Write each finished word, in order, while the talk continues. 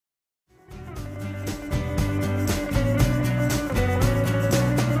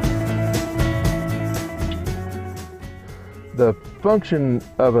The function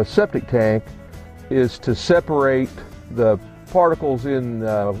of a septic tank is to separate the particles in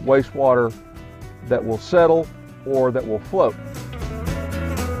wastewater that will settle or that will float.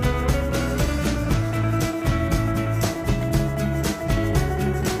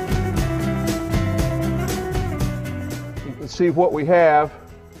 You can see what we have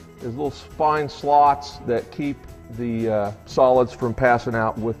is little fine slots that keep the solids from passing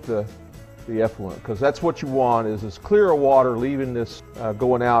out with the effluent, because that's what you want, is as clear of water leaving this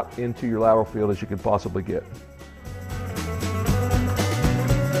going out into your lateral field as you can possibly get.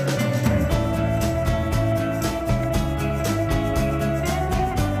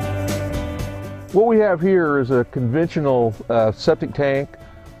 What we have here is a conventional septic tank.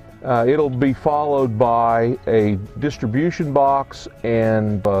 It'll be followed by a distribution box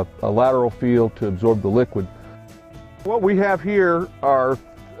and a lateral field to absorb the liquid. What we have here are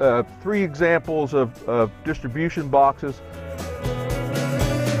three examples of distribution boxes.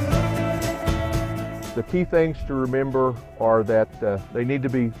 The key things to remember are that they need to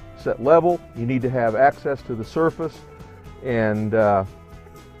be set level, you need to have access to the surface, and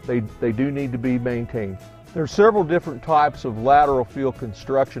they do need to be maintained. There are several different types of lateral field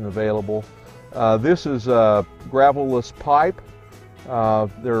construction available. This is a gravelless pipe.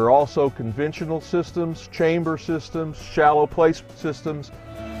 There are also conventional systems, chamber systems, shallow place systems.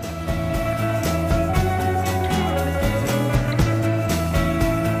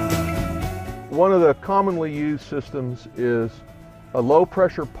 One of the commonly used systems is a low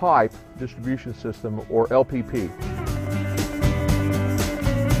pressure pipe distribution system, or LPP.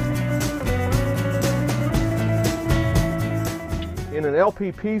 In an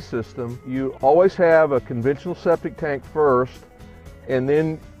LPP system, you always have a conventional septic tank first, and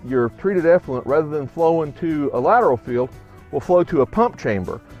then your treated effluent, rather than flowing to a lateral field, will flow to a pump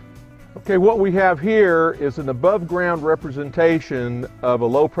chamber. Okay, what we have here is an above ground representation of a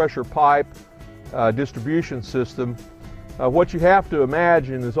low pressure pipe distribution system. What you have to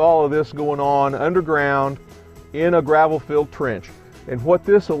imagine is all of this going on underground in a gravel filled trench. And what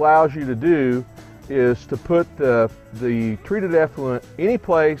this allows you to do is to put the treated effluent any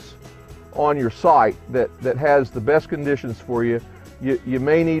place on your site that has the best conditions for you. You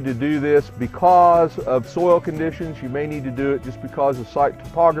may need to do this because of soil conditions, you may need to do it just because of site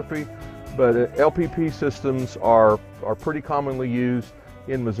topography, but LPP systems are pretty commonly used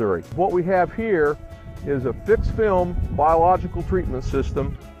in Missouri. What we have here is a fixed film biological treatment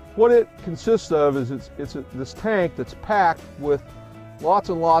system. What it consists of is it's this tank that's packed with lots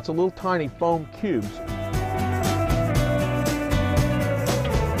and lots of little tiny foam cubes.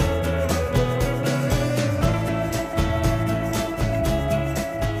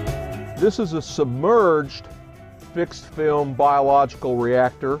 This is a submerged fixed film biological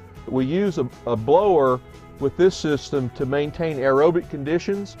reactor. We use a blower with this system to maintain aerobic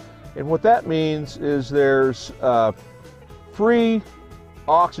conditions, and what that means is there's free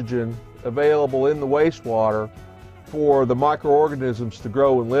oxygen available in the wastewater for the microorganisms to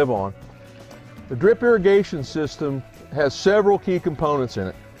grow and live on. The drip irrigation system has several key components in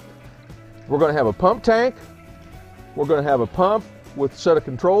it. We're going to have a pump tank, we're going to have a pump with a set of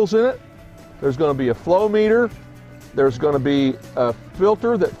controls in it, there's going to be a flow meter, there's going to be a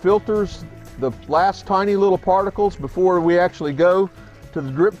filter that filters the last tiny little particles before we actually go to the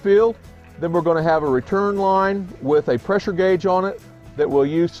drip field. Then we're going to have a return line with a pressure gauge on it that we'll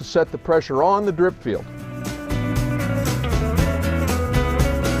use to set the pressure on the drip field.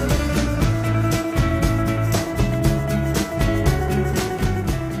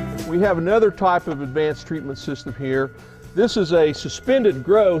 We have another type of advanced treatment system here. This is a suspended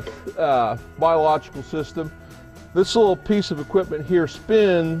growth biological system. This little piece of equipment here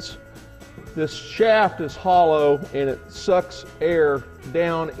spins. This shaft is hollow and it sucks air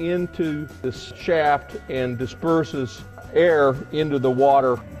down into this shaft and disperses air into the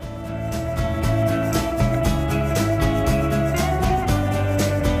water.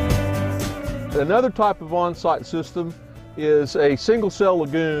 Another type of on-site system is a single cell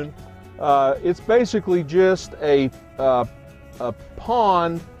lagoon. It's basically just a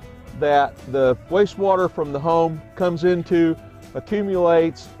pond that the wastewater from the home comes into,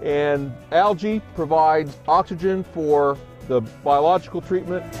 accumulates, and algae provides oxygen for the biological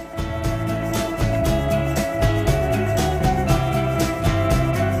treatment.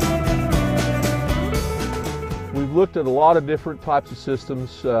 We've looked at a lot of different types of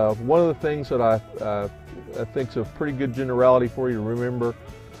systems. One of the things that I think is a pretty good generality for you to remember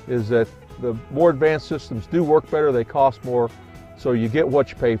is that the more advanced systems do work better, they cost more, so you get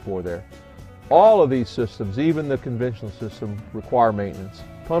what you pay for there. All of these systems, even the conventional system, require maintenance.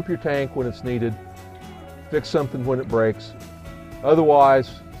 Pump your tank when it's needed. fix something when it breaks.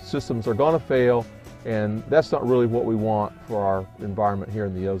 Otherwise, systems are going to fail, and that's not really what we want for our environment here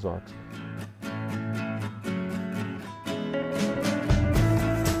in the Ozarks.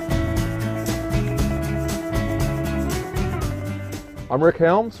 I'm Rick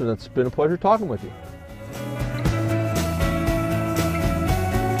Helms, and it's been a pleasure talking with you.